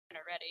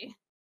already.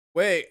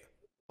 Wait,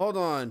 hold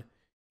on.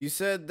 You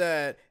said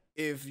that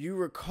if you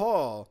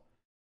recall,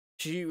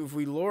 if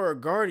we lure a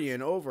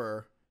guardian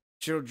over,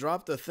 she'll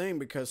drop the thing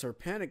because her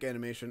panic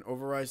animation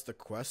overrides the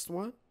quest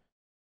one?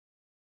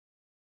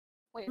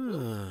 Wait,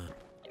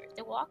 they're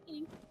still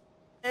walking.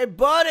 Hey,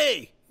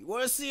 buddy! You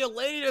want to see a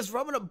lady that's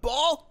rubbing a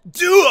ball?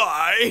 Do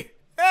I?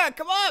 Yeah,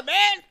 come on,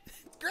 man!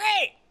 It's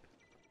great!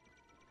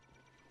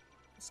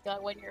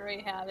 Scott, when you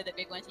already have it, the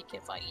big ones you can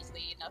find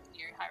easily enough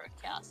near Hyrule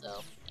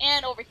Castle.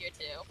 And over here,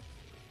 too.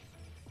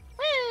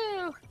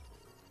 Woo!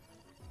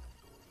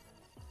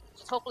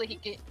 Just hopefully he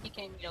can,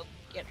 you know,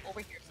 get over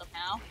here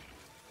somehow.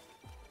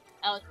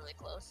 That was really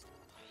close.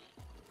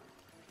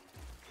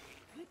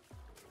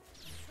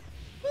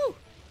 Woo!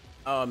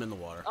 Oh, I'm in the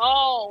water.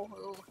 Oh!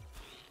 Ooh.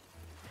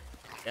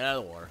 Get out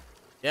of the water.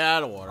 Get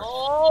out of the water.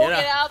 Oh,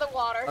 get out of the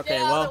water. Okay,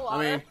 get out well, of the water.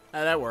 I mean,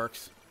 that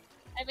works.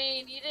 I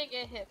mean, you didn't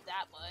get hit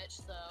that much,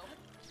 so...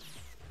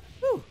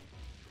 Whew.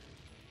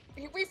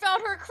 We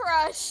found her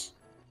crush!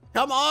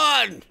 Come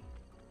on!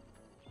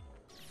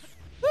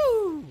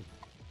 Woo!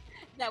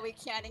 Now we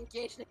can't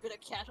engage in a bit of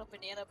casual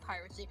banana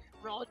piracy.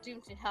 We're all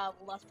doomed to have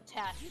less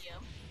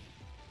potassium.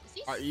 Is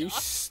he Are stuck? you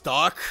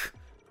stuck?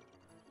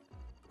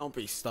 Don't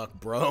be stuck,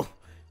 bro.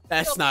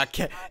 That's not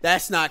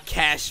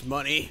cash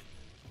money.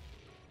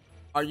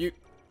 Are you?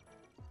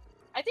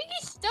 I think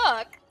he's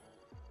stuck.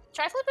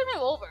 Try flipping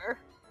him over.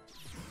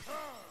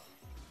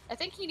 I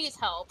think he needs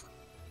help.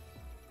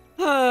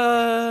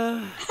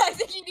 I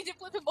think you need to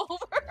flip him over.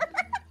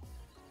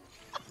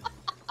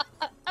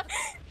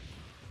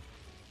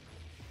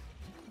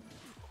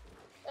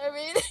 I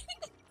mean,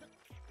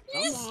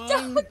 he's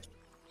stuck.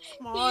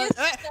 Come on.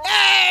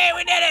 Hey,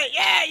 we did it!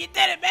 Yeah, you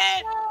did it,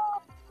 man!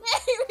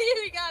 Yay,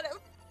 we got him.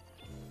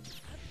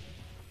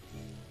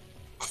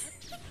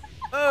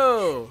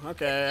 Oh,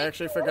 okay. I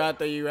actually forgot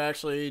that you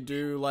actually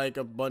do like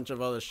a bunch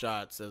of other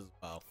shots as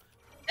well.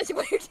 That's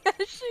what you're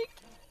dashing.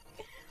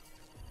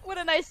 What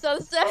a nice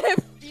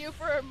sunset view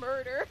for a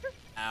murder.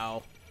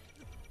 Ow.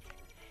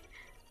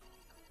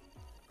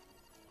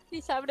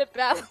 He's having a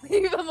bad.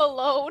 Leave him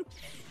alone.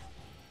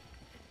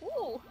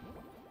 Ooh.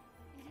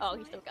 Oh,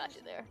 he still got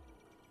you there.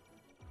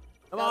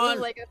 Come That on. was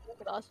like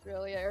in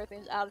Australia,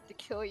 everything's out to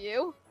kill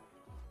you.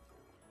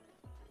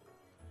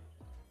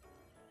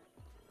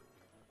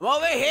 I'm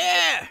over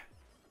here.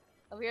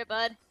 Over here,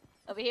 bud.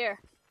 Over here.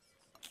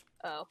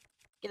 Oh,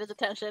 get his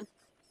attention.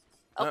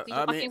 Oh, he's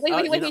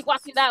walking. Wait, he's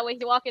walking that way.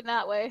 He's walking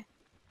that way.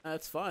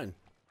 That's fine.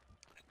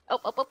 Oh,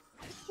 up, up.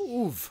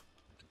 Move.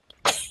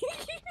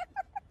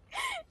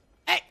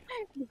 Hey.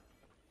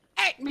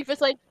 Hey. Mifa's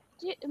like,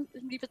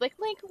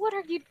 Link, what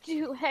are you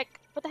doing?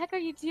 What the heck are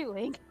you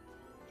doing?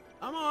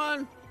 Come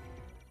on.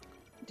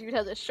 Dude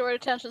has a short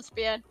attention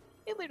span.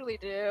 They literally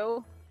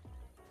do.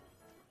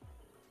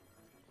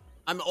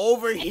 I'm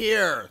over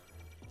here.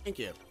 Thank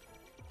you.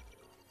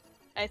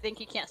 I think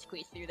he can't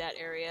squeeze through that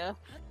area.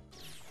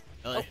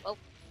 Really? Oh,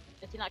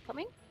 is he not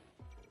coming?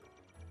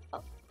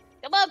 Oh,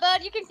 come on,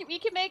 bud. You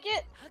can make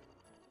it.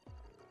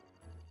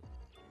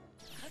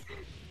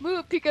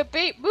 Move, Pika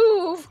Bait,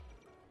 move.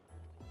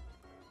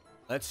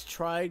 Let's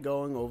try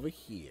going over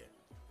here.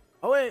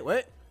 Oh wait.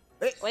 Wait.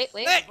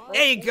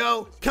 There you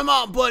go. Come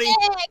on, buddy. Hey,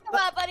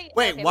 come on, buddy.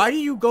 Wait, okay, why do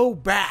you go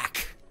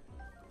back?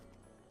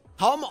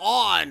 Come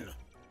on.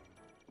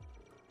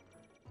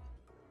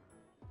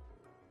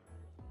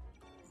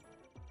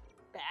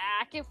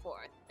 Back and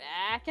forth,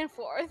 back and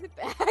forth,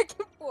 back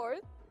and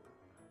forth.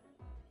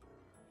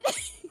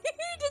 He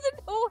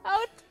doesn't know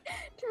how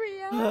to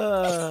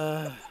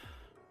react.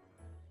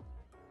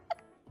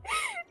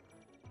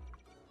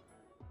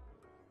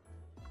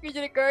 You're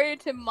gonna go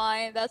into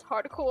mine. That's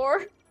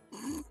hardcore.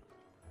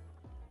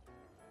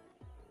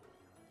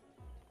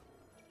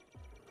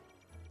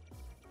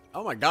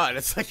 Oh my god,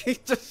 it's like he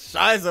just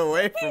shies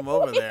away from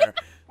over there.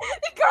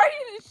 The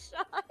guardian is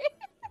shy.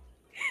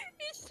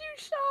 He's too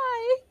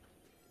shy.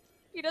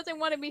 He doesn't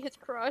want to meet his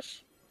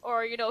crush,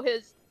 or you know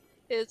his.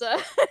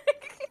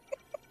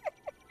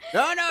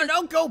 No,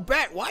 don't go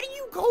back. Why do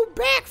you go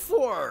back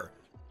for?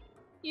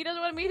 He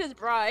doesn't want to meet his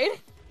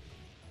bride.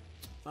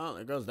 Oh,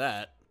 there goes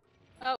that.